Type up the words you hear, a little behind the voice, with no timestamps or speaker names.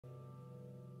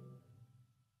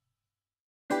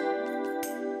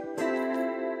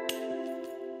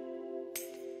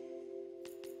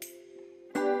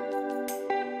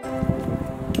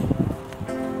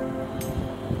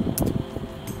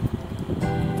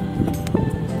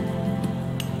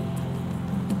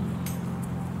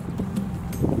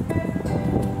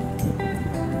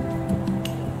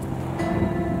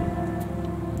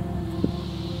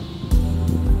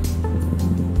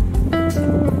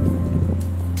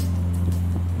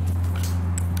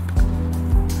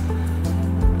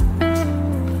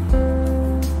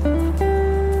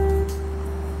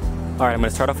Alright, I'm going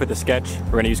to start off with the sketch.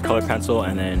 We're going to use colored pencil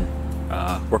and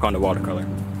then work on the watercolor.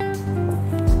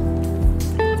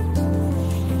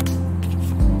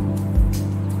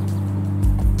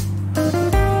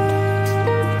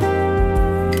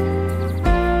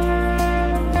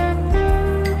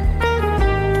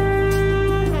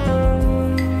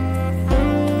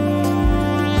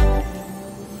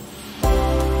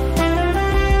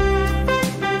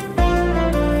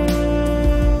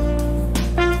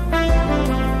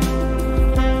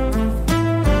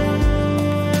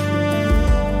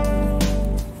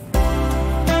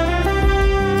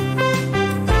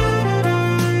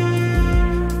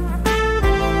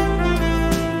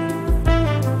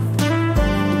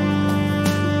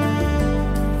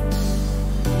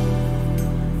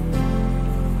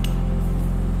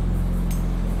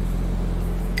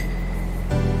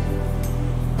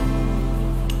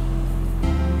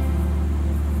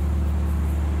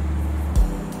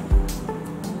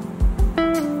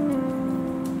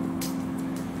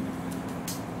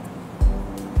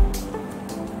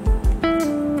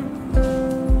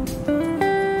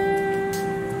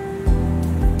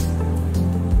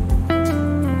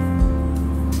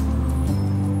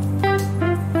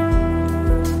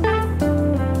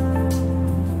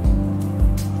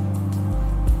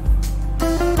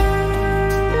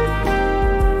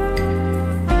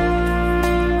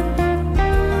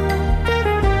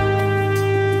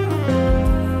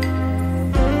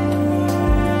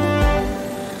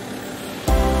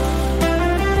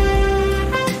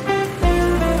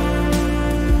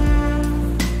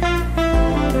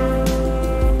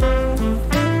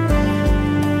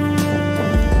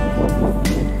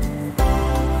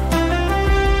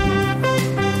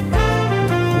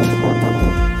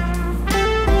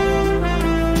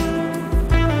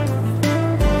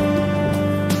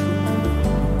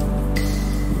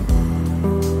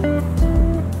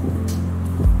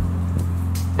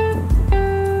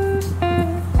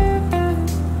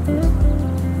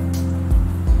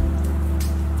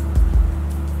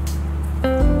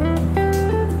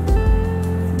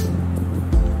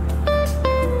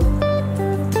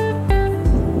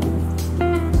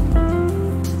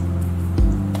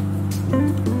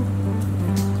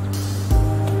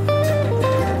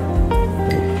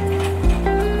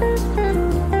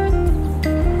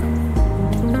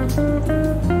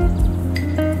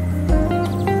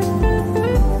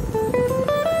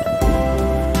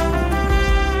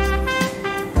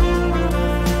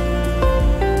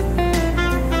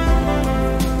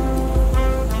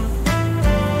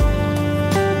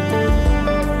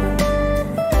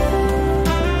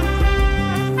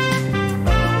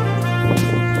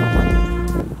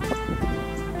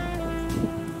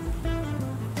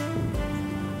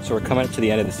 So we're coming up to the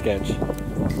end of the sketch.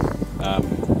 I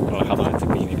don't know how long it took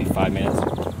me, maybe 5 minutes.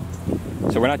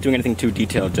 So we're not doing anything too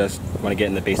detailed, just want to get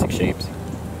in the basic shapes.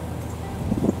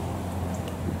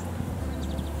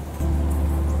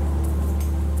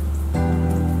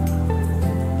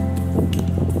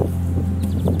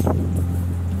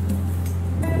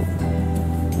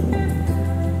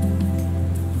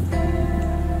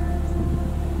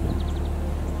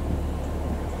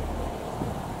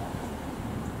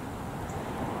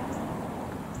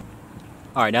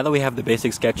 Alright, now that we have the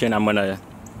basic sketch in, I'm gonna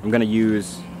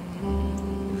use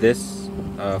this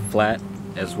flat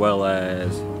as well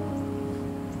as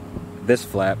this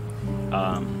flat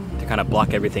to kind of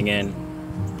block everything in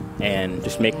and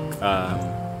just make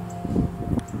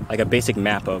like a basic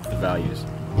map of the values.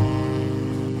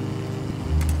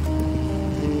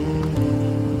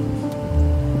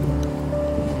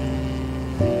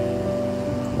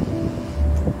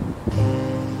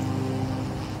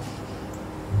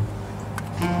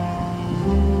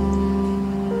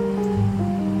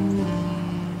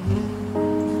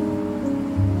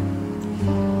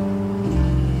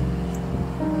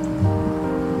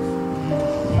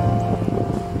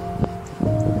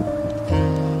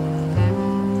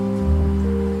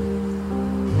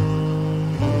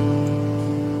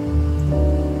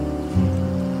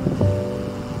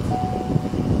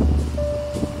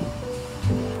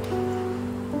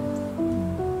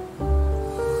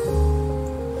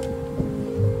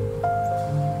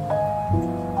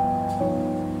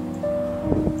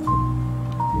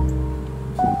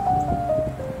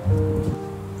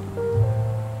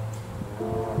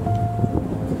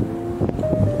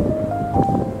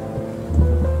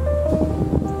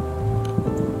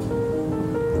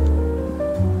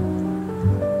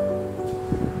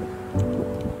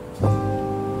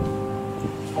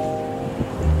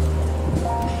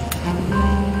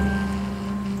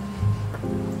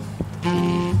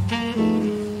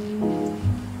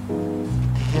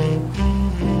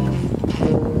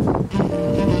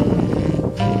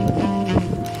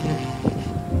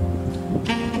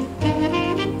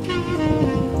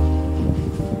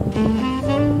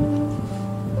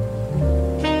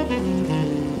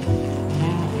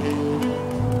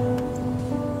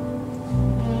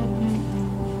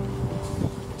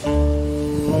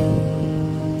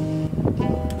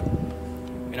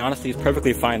 Honestly, it's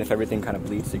perfectly fine if everything kind of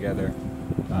bleeds together,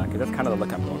 because that's kind of the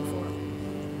look I'm going for.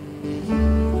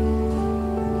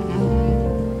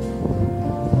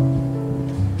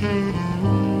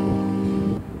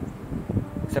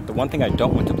 Except the one thing I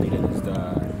don't want to bleed in is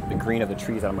the green of the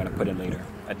trees that I'm going to put in later.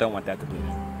 I don't want that to bleed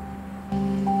in.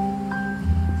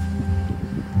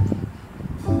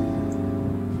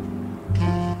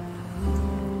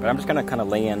 But I'm just going to kind of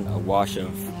lay in a wash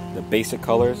of the basic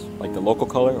colors, like the local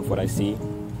color of what I see.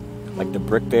 Like the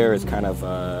brick there is kind of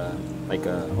like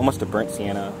almost a burnt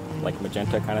sienna, like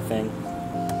magenta kind of thing.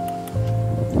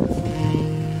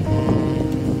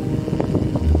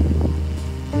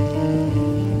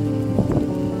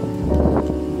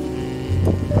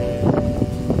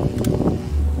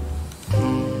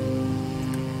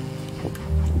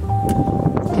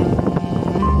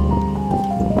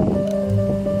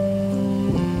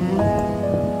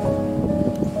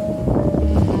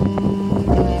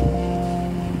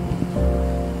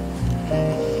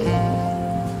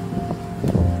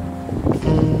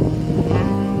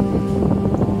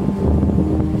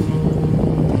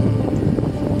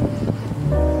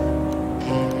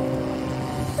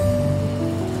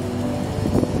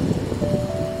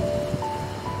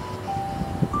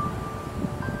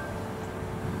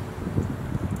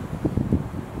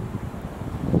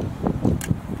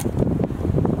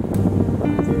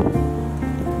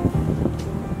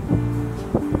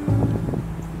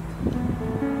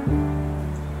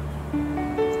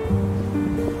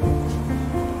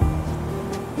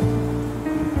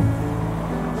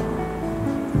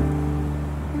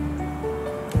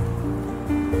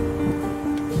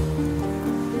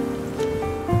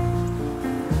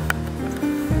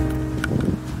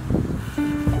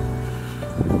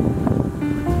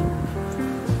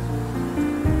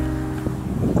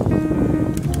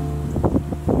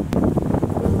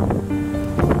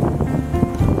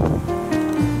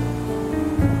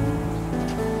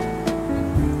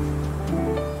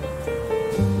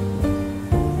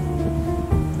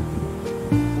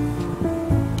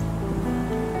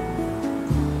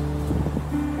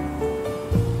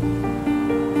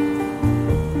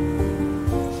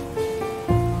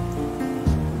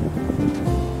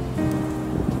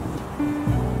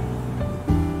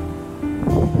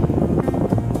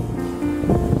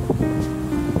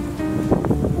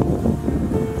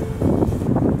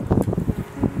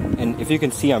 If you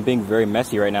can see, I'm being very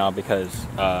messy right now because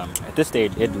at this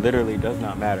stage it literally does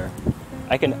not matter.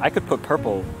 I could put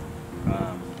purple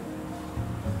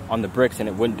on the bricks and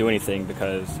it wouldn't do anything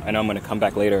because I know I'm going to come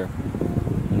back later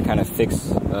and kind of fix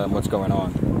what's going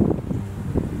on.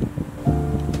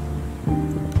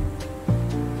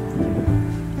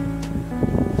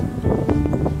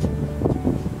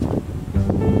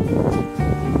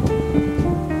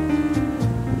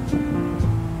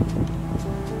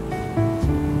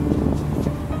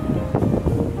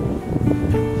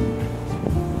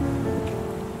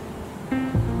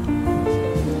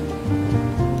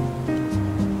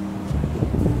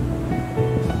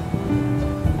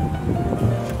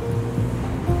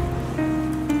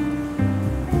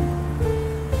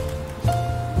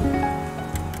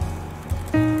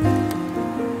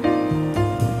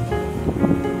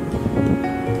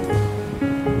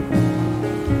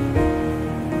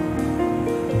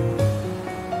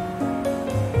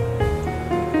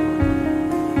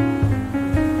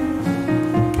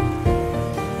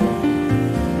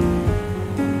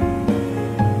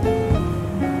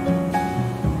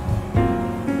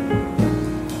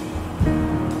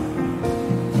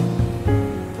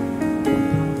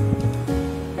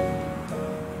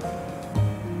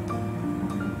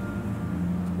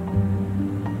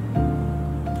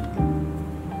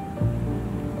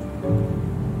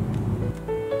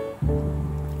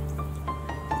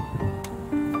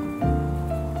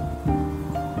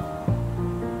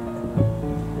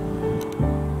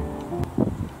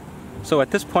 So at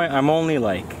this point, I'm only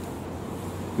like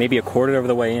maybe a quarter of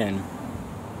the way in,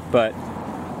 but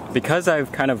because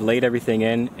I've kind of laid everything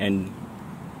in and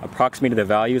approximated the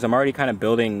values, I'm already kind of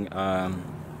building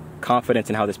confidence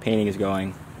in how this painting is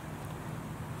going.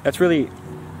 That's really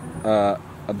a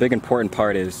big important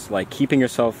part, is like keeping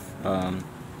yourself,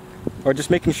 or just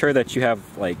making sure that you have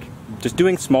like, just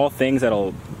doing small things that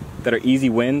are easy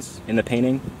wins in the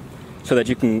painting, so that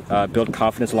you can build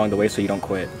confidence along the way so you don't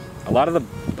quit. A lot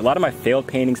of my failed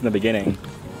paintings in the beginning,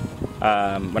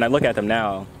 when I look at them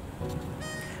now,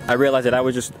 I realize that I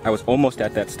was almost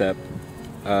at that step.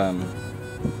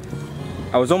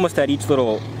 I was almost at each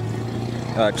little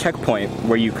checkpoint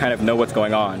where you kind of know what's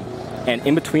going on. And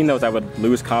in between those, I would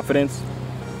lose confidence.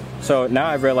 So now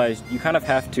I've realized you kind of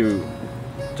have to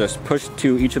just push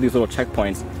to each of these little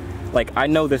checkpoints. Like, I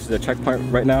know this is a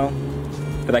checkpoint right now,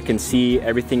 that I can see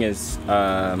everything is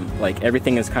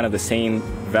everything is kind of the same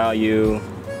value,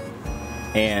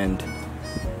 and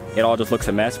it all just looks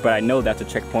a mess. But I know that's a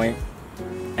checkpoint,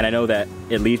 and I know that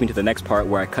it leads me to the next part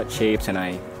where I cut shapes and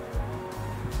I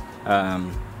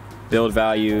build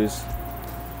values.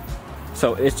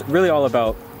 So it's really all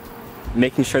about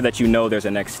making sure that you know there's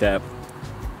a next step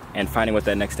and finding what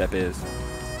that next step is.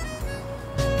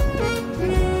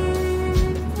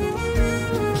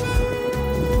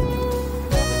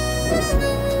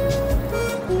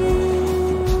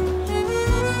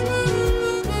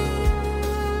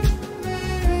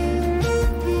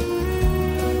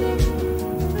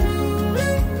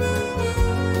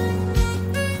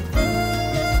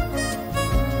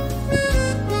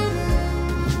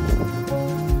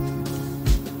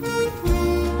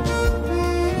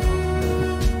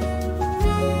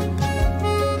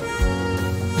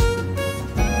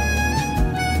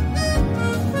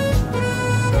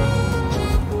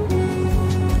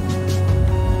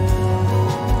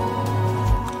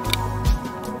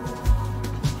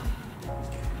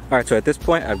 Alright, so at this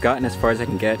point I've gotten as far as I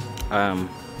can get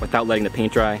without letting the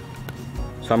paint dry.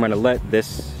 So I'm going to let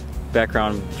this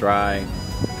background dry,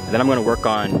 and then I'm going to work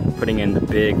on putting in the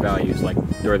big values,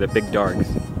 or the big darks,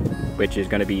 which is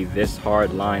going to be this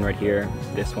hard line right here,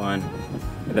 this one,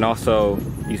 and then also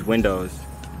these windows.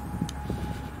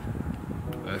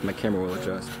 If my camera will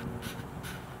adjust.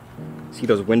 See,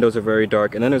 those windows are very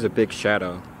dark, and then there's a big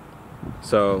shadow.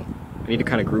 So I need to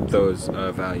kind of group those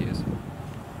values,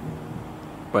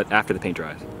 but after the paint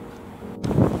dries.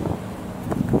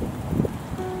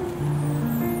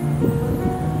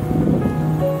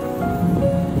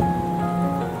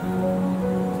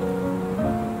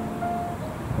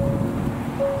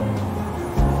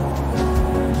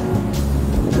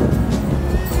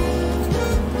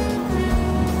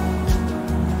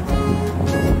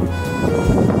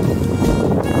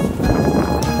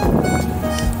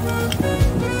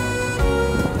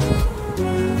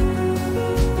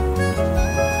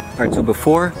 Alright, so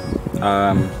before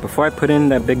I put in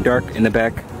that big dark in the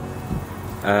back,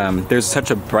 there's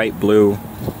such a bright blue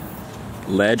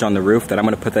ledge on the roof that I'm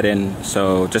going to put that in,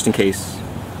 so just in case,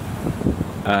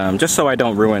 just so I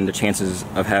don't ruin the chances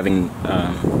of having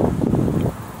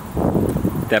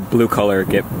that blue color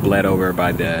get bled over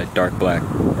by the dark black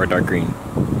or dark green.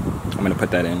 I'm going to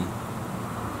put that in.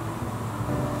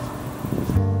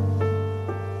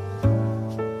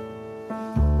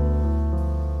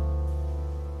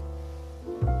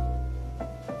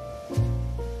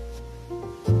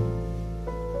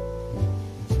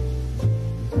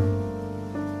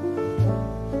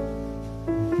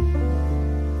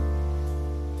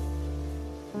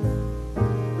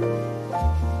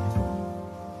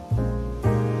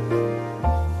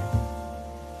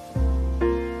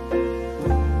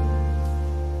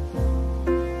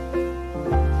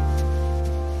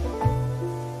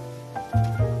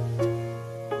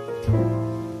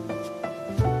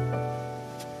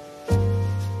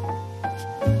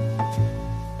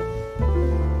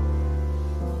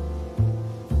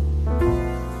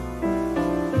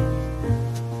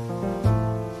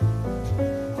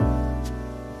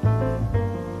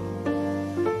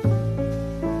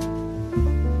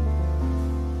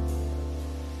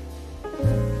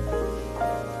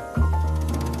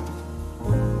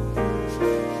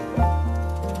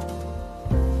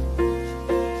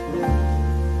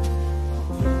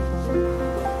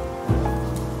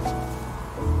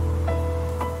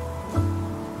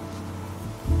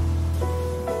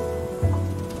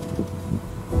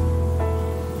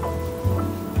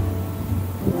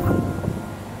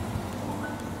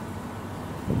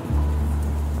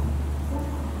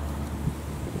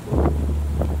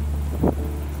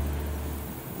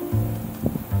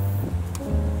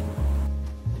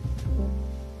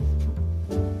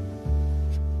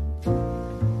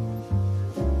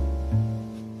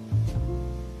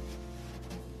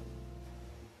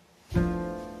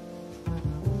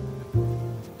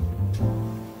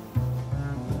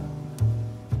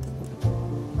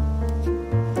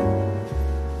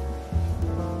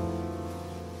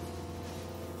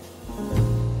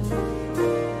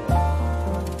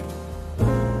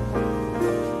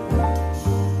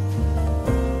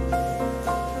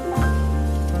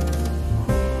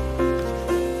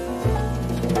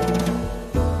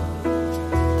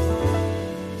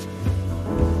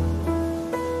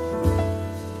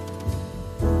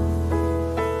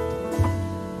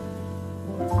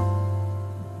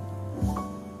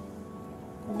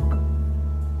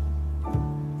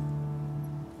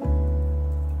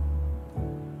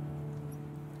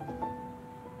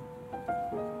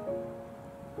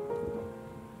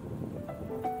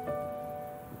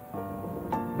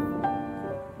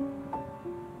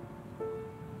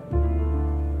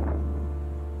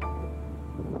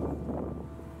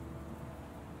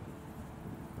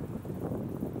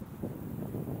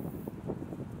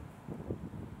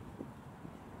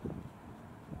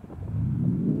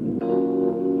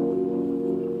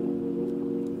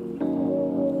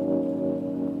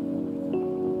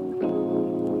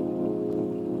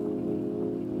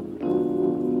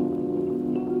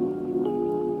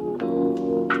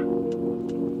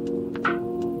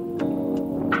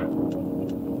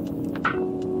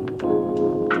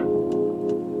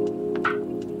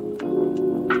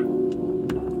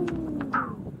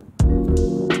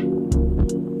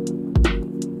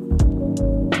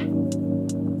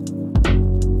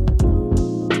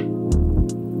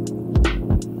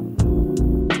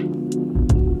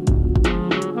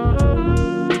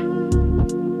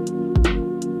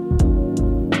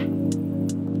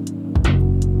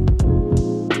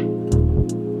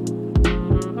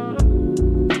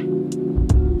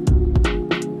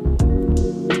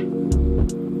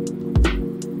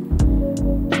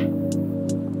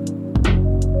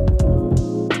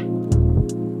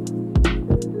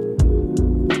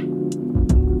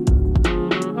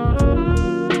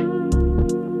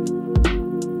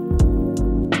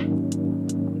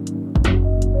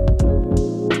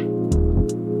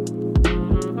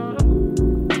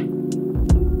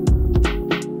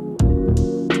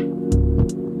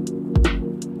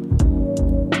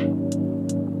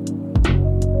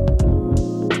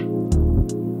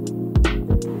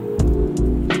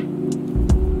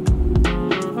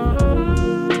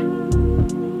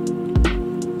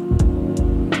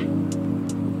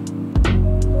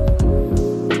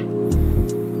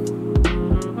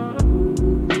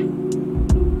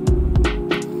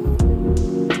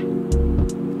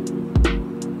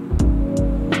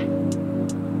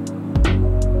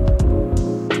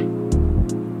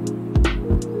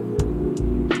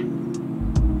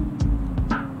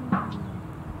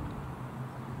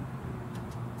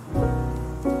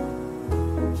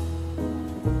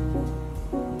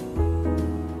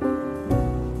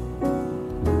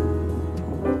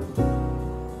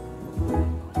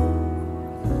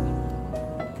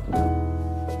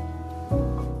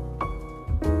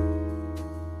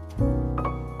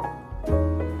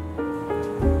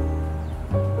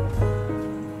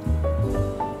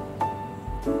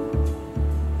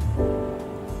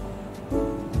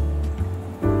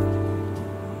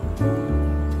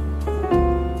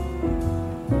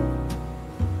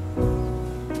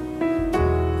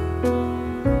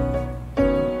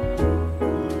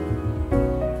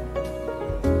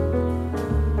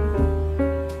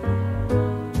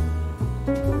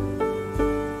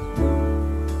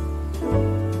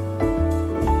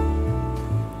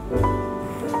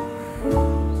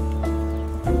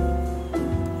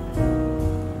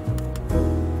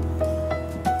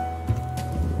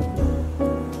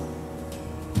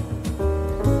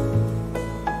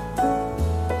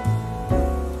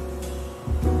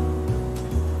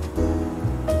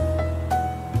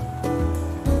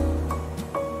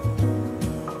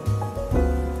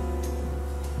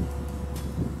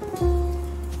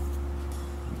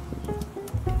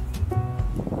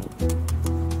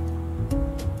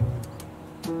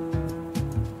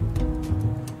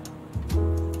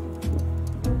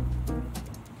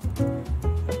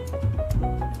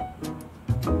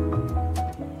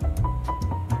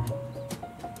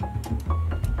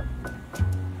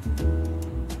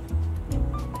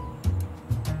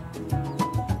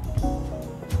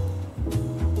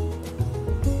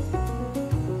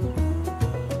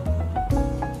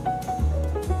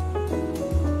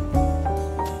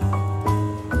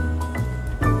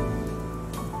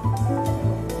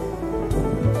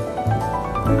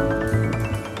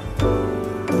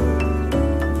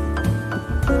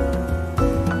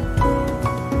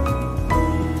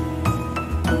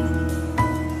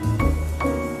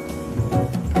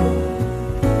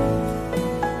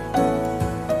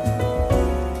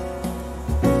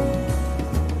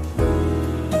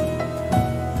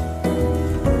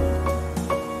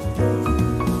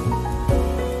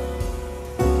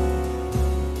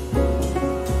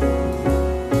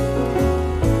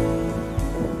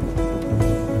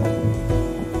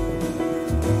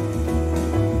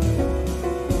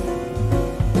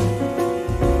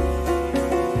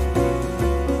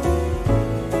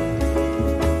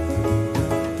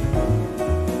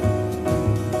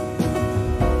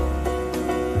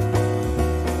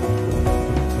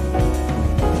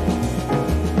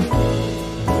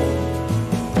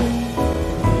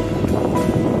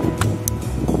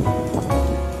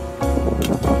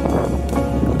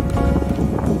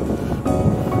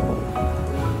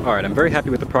 Alright, I'm very happy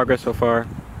with the progress so far.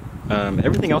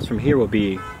 Everything else from here will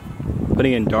be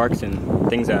putting in darks and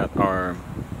things that are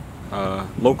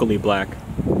locally black,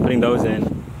 putting those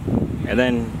in, and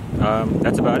then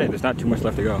that's about it. There's not too much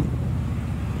left to go.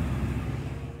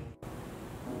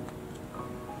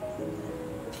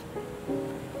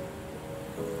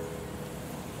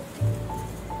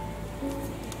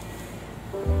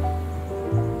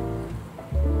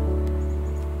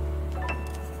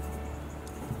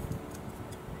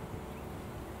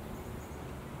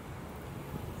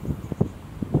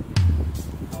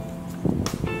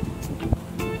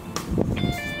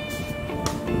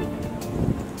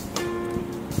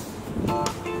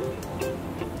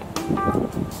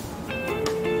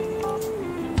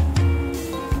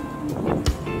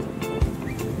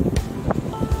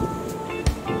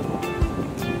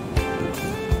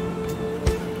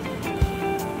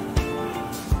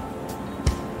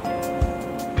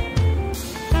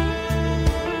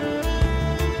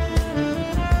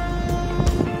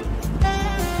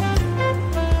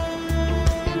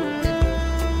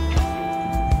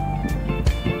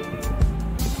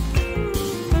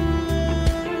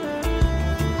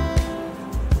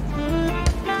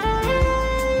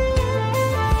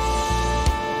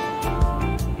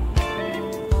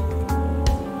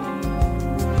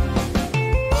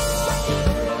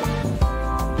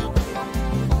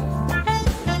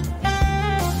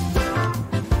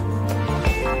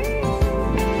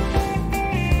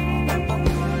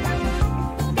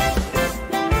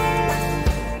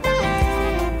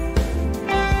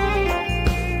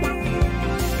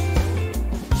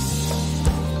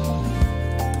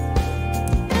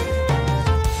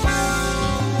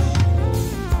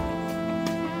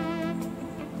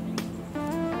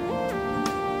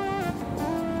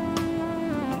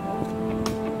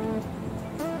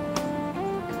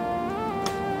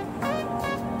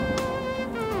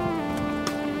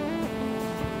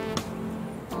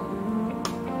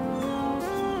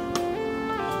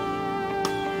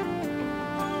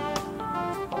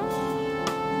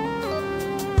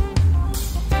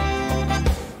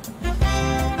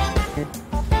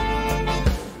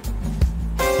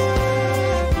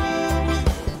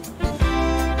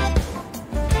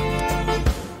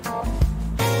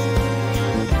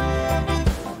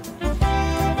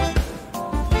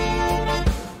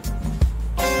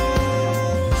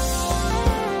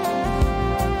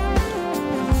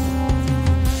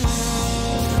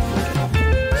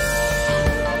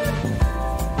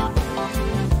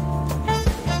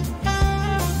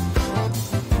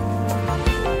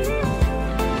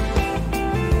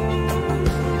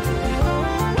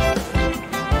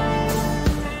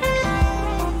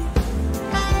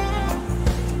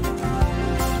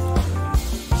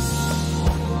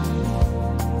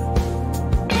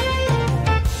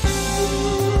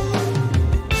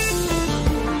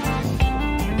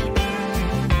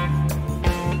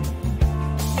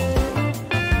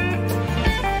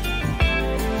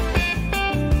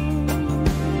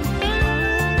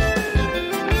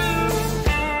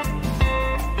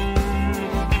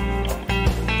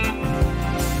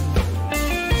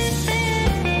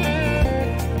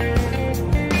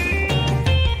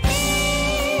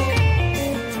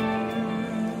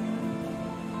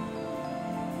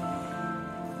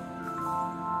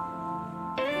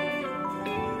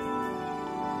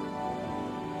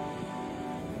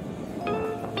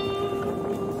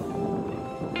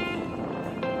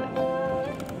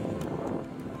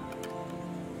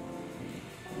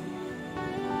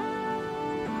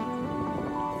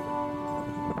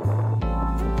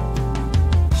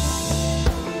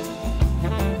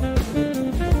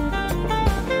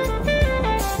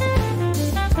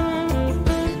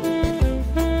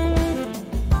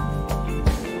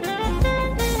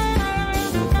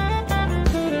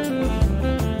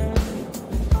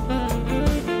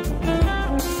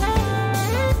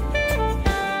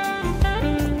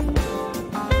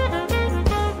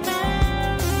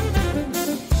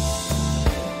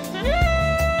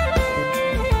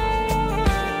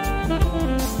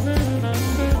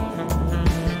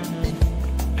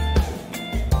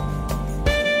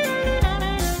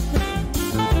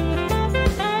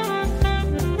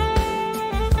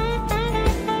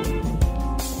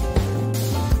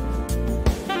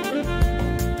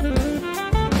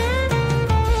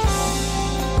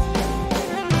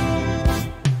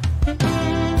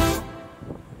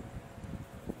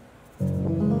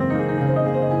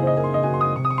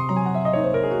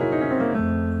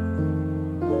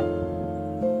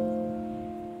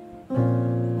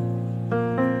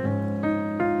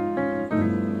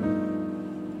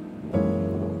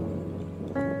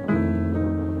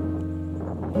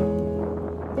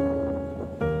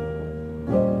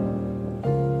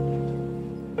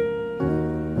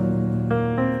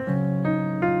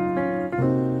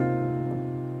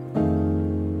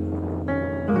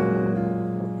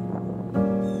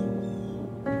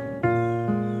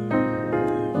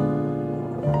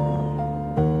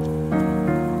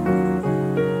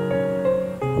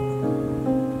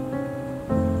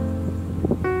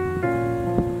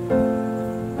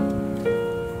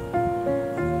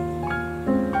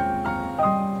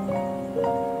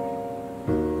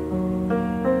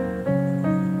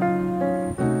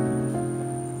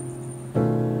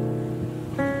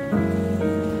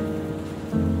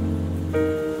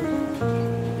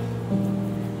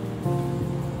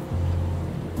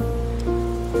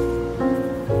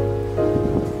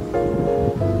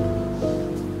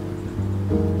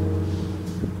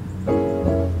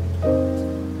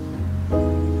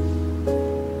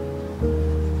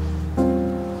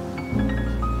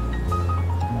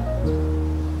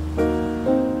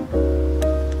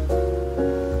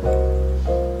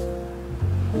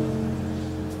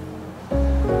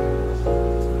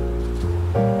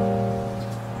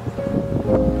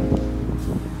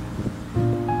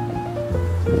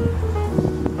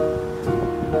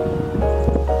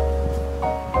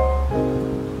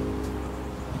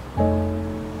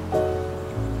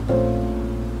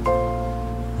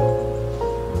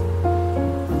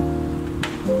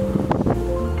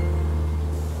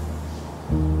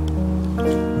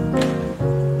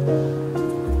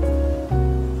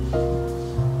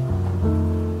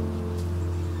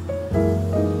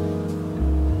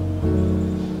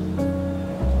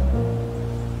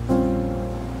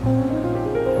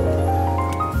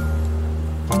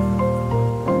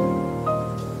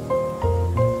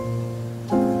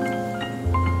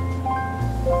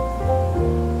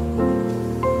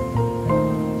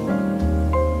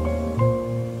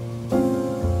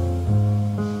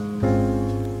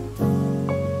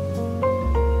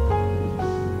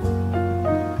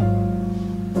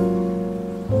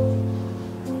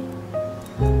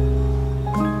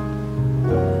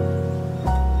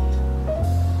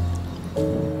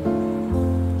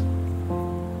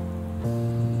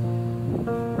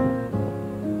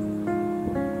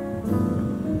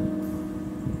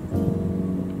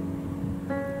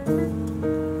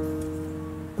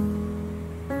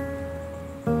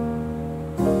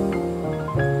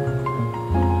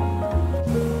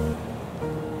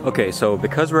 Okay, so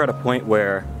because we're at a point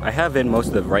where I have in most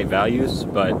of the right values,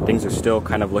 but things are still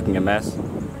kind of looking a mess,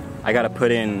 I gotta put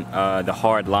in the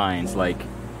hard lines, like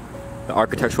the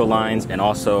architectural lines, and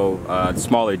also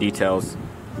smaller details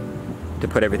to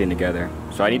put everything together.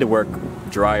 So I need to work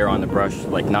drier on the brush,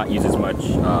 like not use as much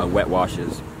wet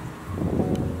washes.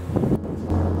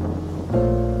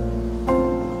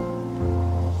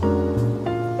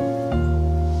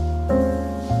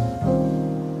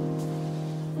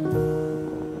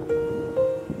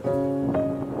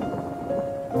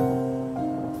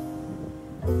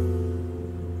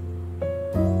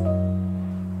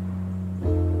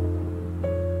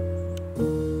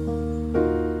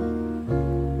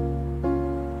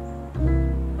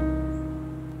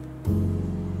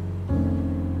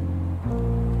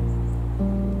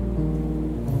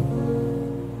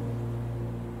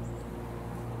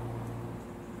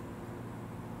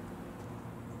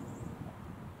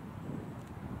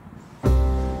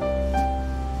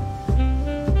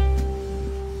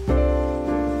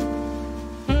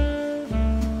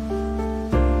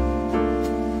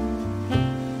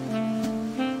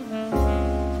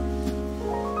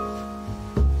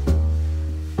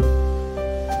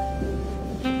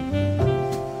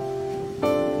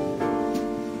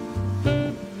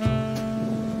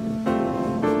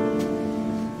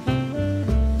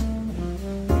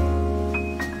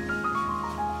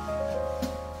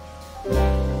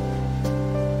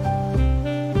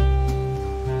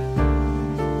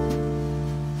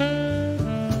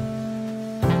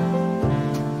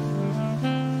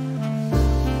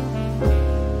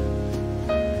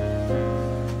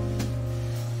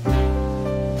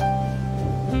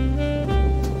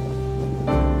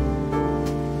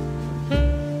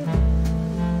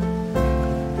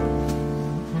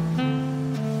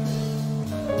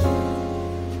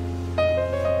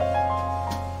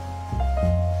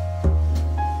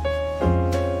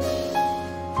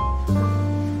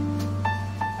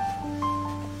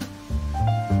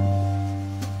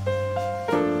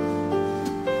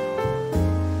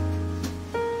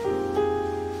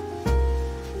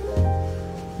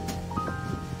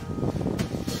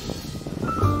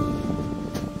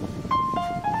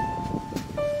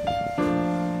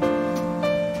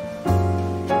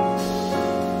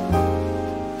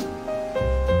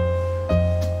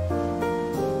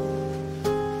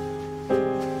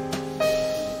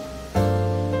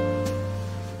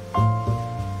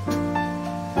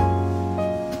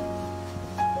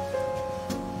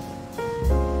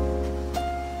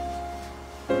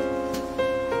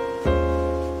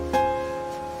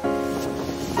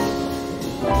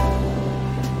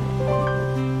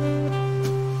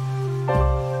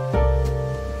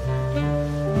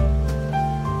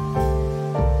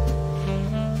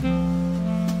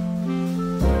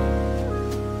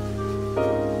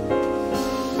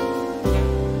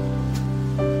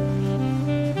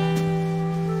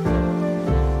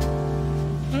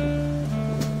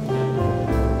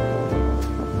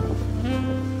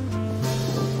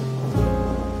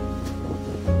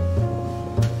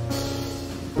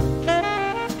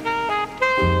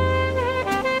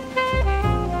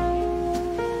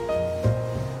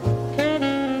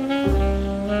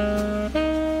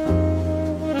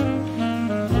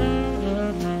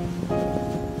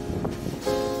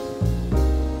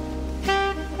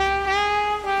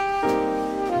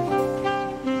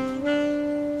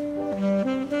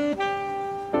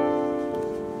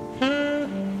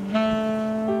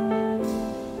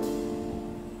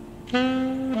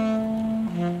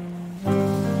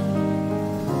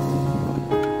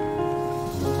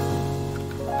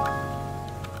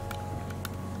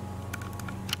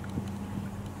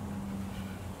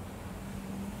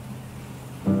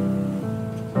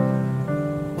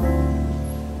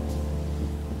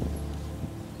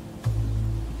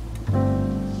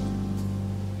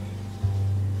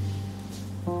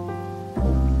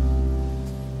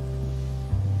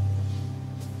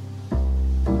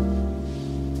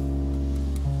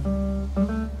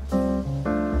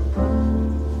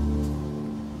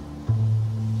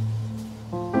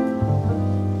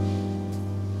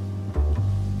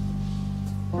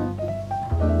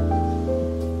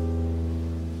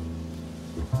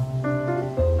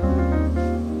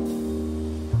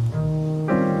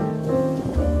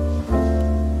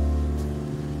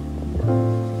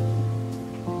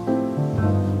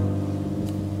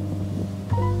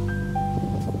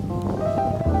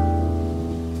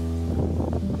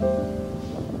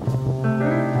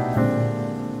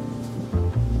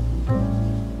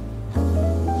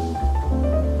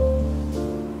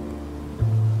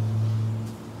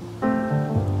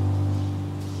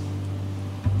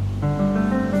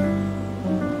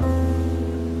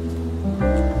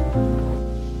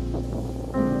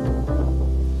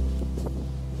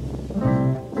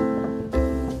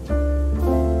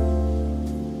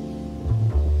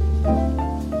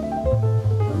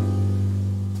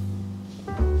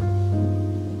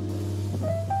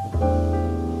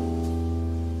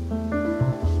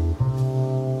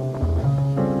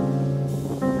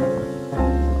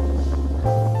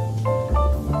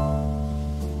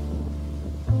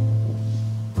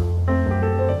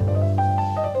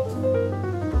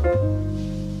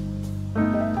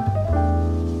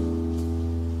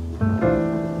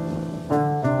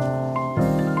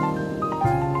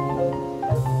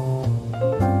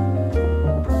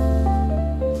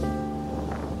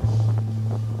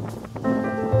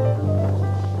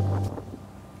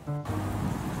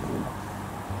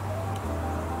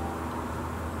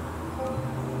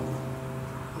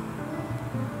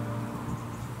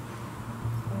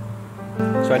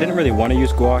 So I didn't really want to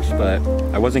use gouache, but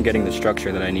I wasn't getting the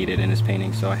structure that I needed in this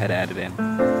painting, so I had to add it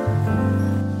in.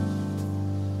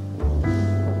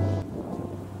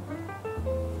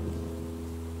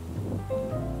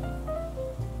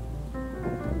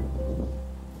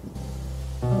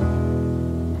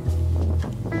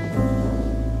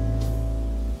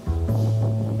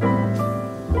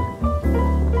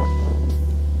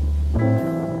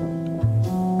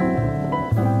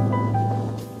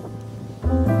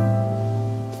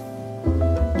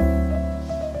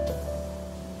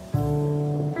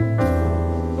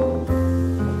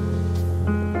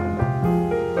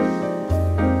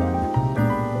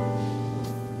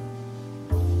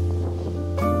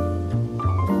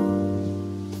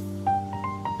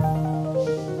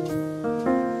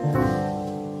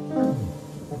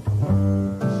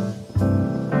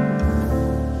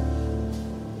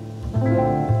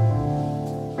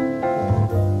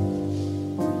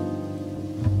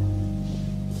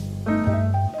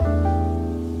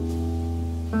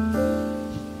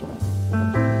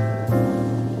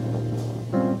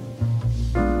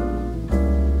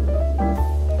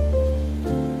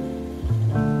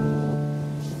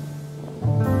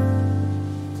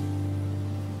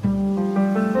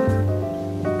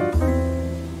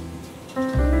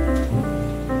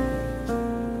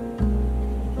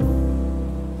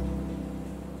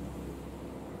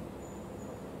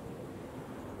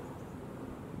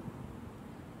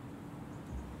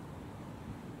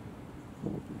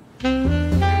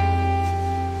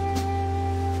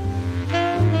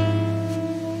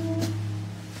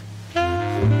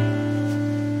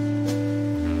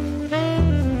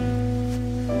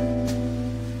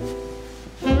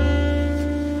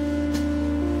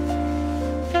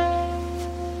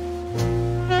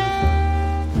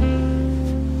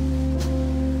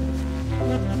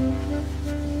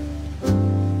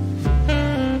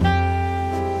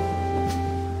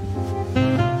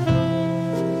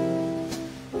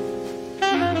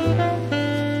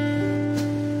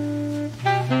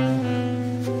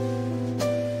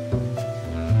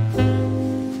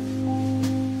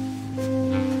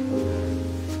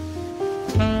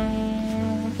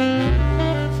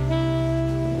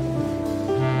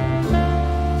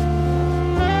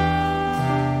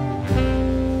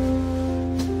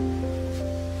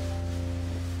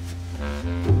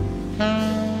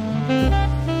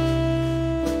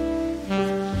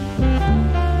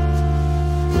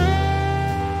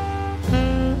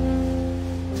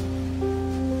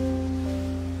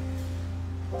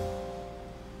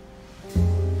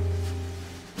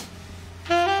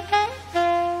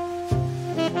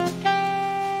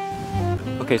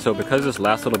 Okay, so because this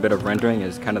last little bit of rendering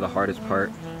is kind of the hardest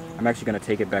part, I'm actually going to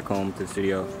take it back home to the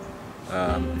studio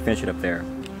and finish it up there.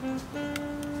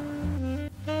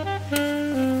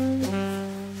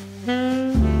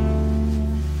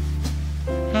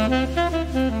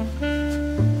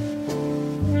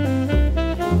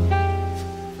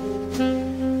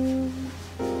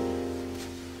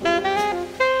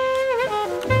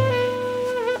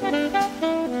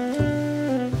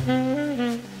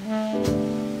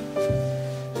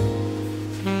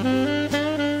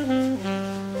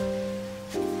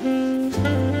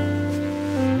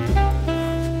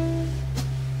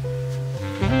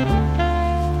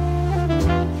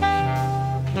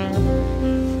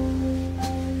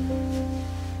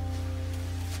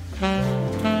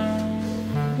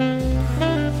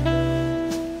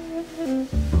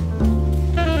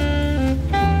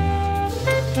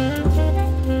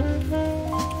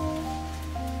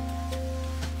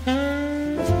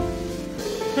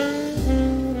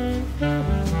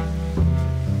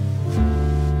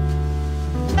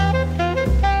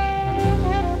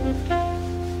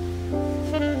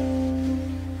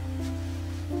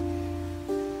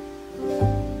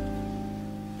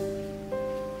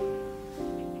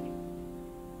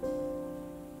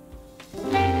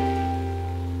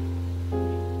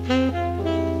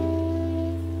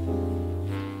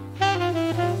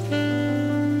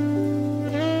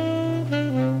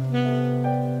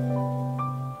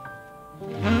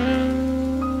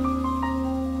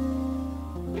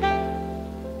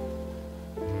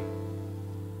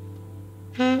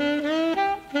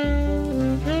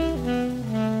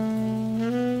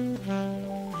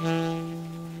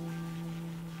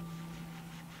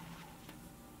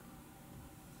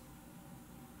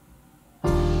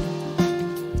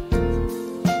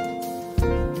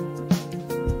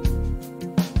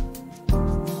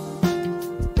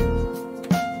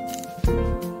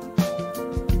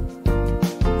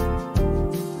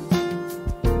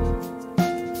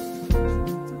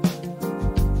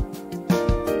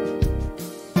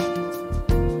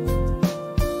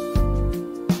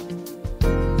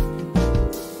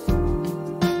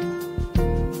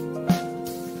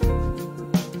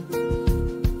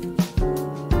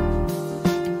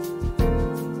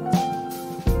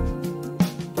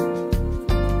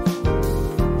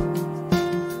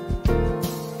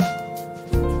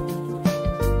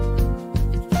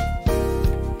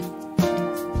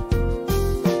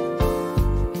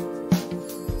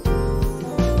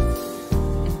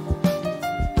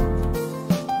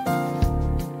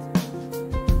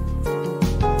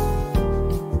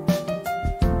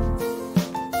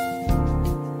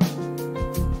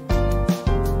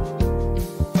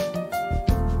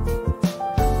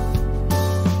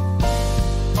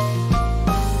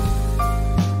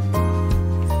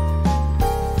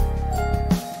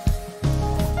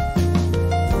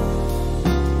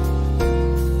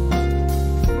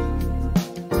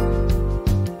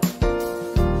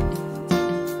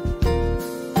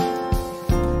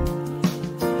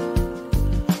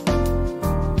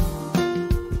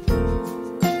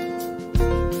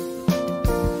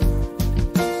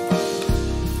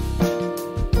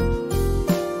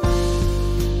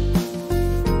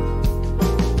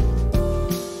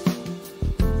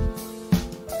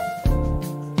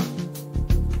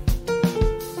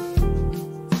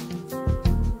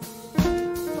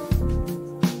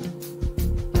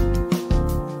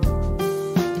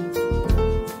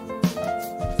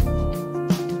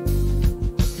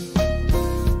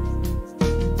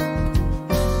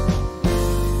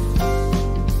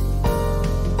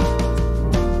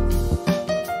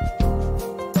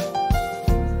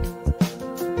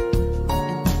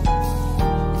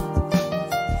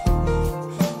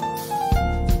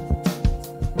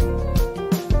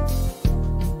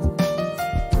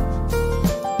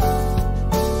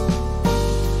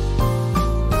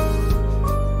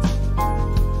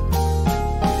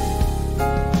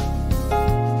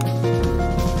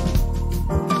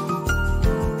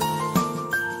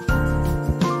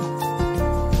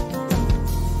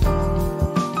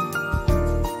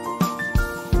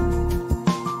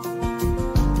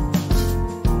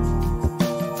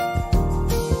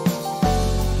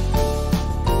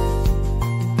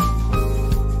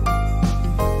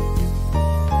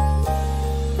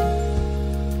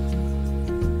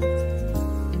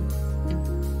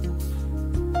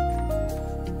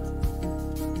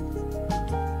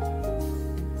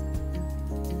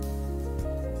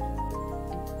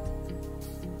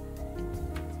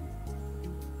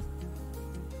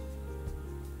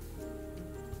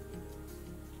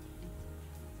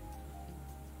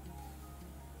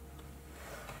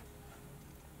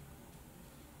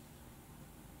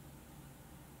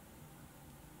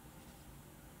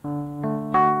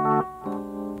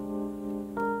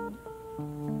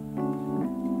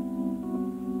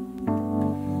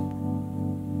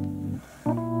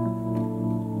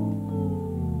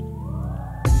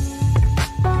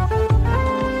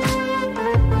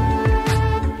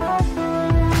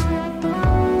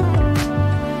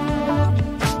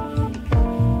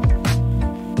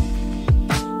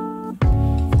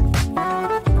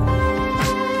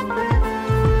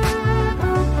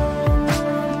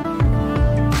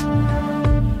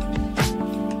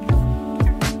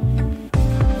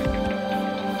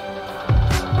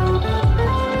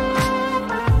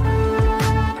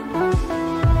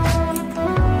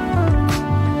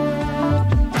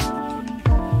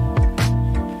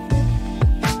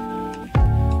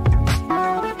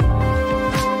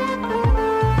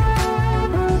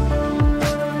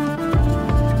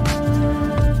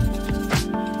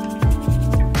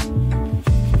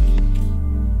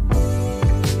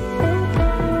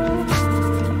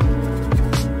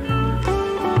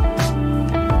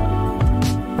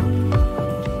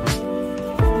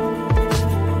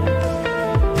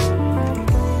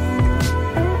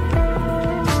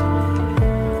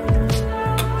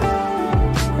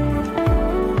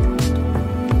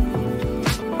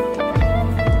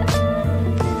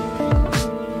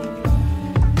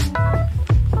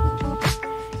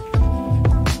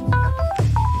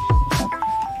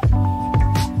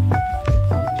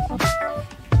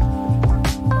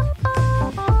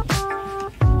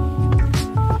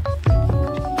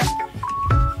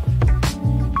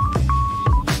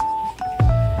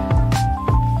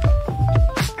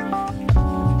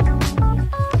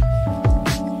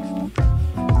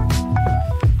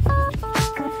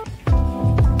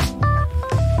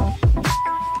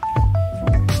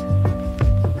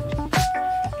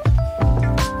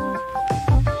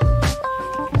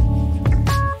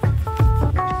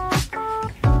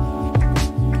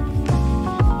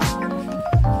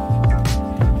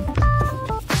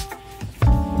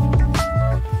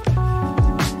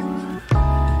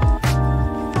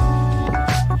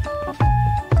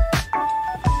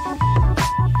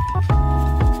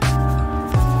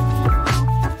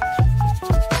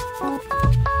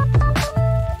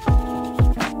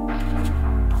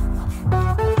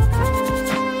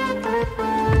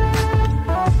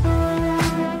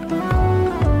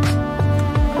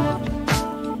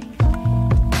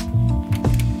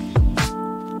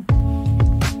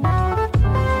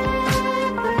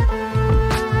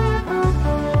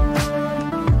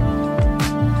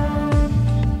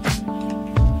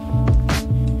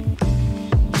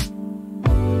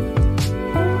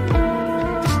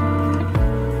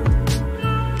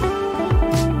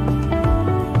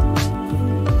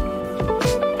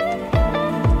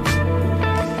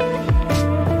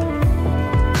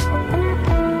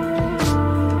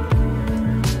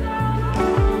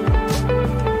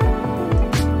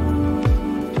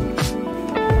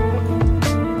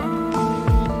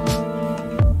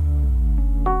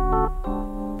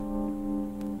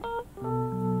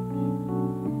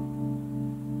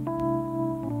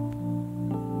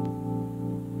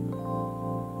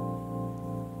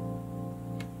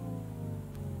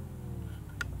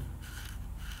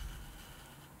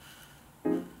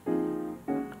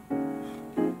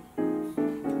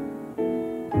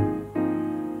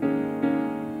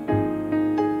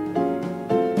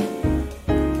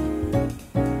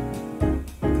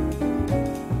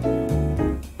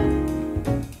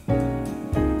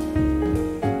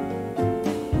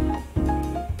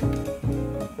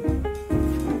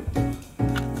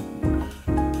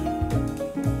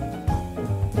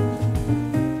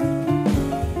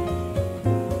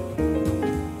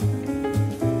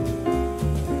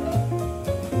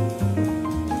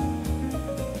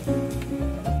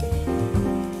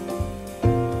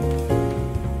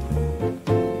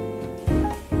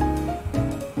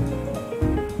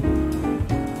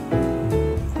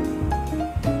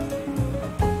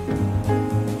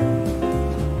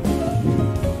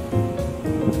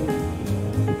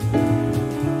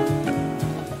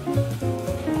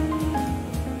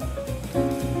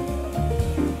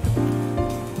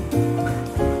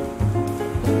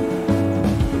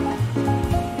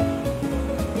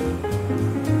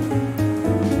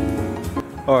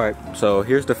 Alright, so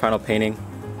here's the final painting.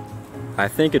 I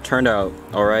think it turned out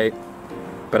alright,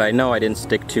 but I know I didn't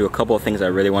stick to a couple of things I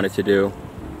really wanted to do.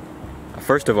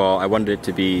 First of all, I wanted it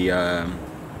to be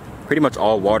pretty much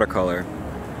all watercolor,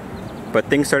 but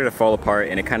things started to fall apart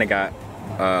and it kind of got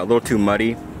a little too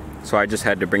muddy, so I just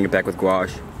had to bring it back with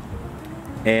gouache.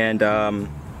 And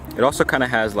it also kind of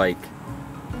has like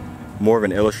more of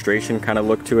an illustration kind of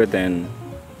look to it than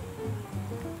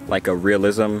like a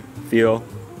realism feel.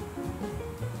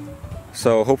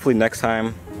 So hopefully next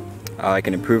time I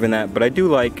can improve in that. But I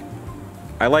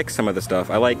like some of the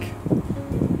stuff. I like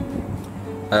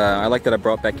that I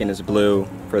brought back in this blue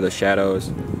for the shadows.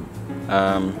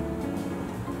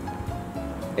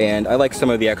 And I like some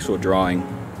of the actual drawing.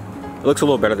 It looks a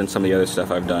little better than some of the other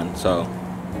stuff I've done. So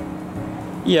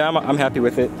yeah, I'm happy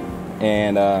with it.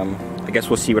 And I guess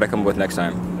we'll see what I come up with next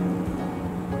time.